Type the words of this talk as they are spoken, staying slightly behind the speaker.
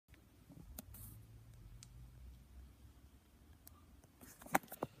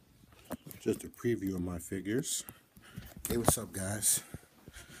Just a preview of my figures. Hey, what's up, guys?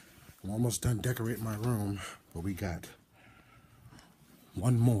 I'm almost done decorating my room, but we got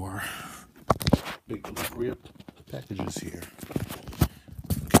one more big delivery of packages here.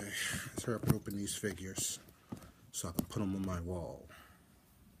 Okay, let's hurry up and open these figures so I can put them on my wall.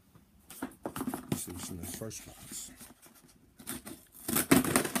 Let's see what's in this first box.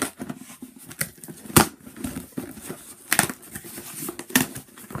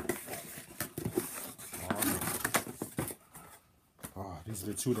 These are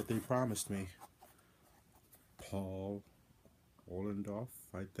the two that they promised me. Paul Ollendorff,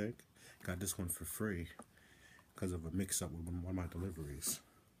 I think. Got this one for free because of a mix-up with one of my deliveries.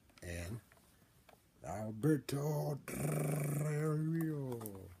 And Alberto Del Rio.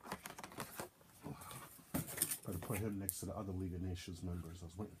 Gotta put him next to the other League of Nations members. I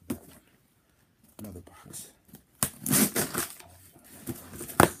was waiting for that one. Another box.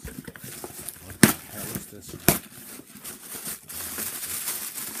 What the hell is this one?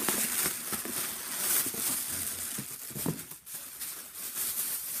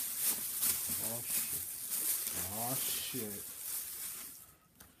 Oh shit.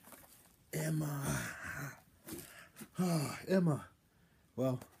 Emma. Oh, Emma.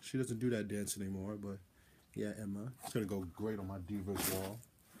 Well, she doesn't do that dance anymore, but yeah, Emma. It's gonna go great on my Divas wall.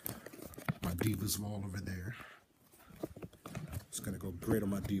 My Divas wall over there. It's gonna go great on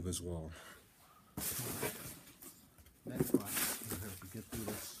my Divas wall. Next box. I'm gonna have to get through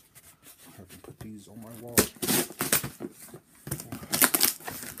this. I have to put these on my wall.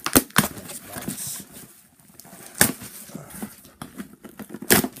 Next box.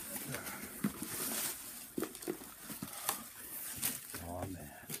 Oh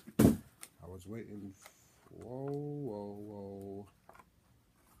man. I was waiting. Whoa.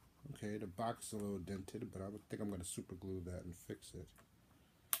 Okay, the box is a little dented, but I think I'm going to super glue that and fix it.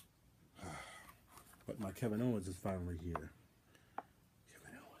 But my Kevin Owens is finally here.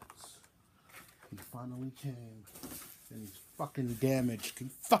 Kevin Owens. He finally came. And he's fucking damaged. Can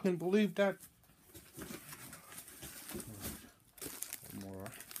you fucking believe that? One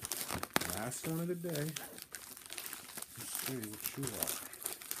more. Last one of the day. Let's see what you are.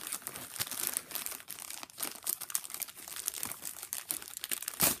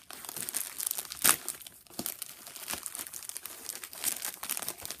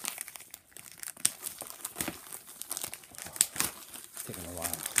 Taking a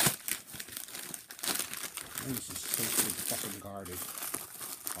while. This is so fucking guarded.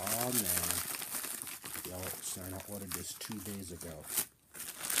 Oh man. Yo, son, I ordered this 2 days ago.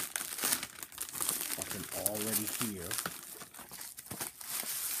 Fucking already here.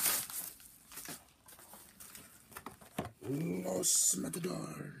 Los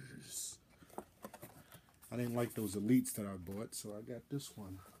Matadors. I didn't like those elites that I bought, so I got this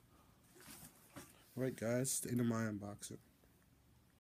one. Alright guys, the end of my unboxing.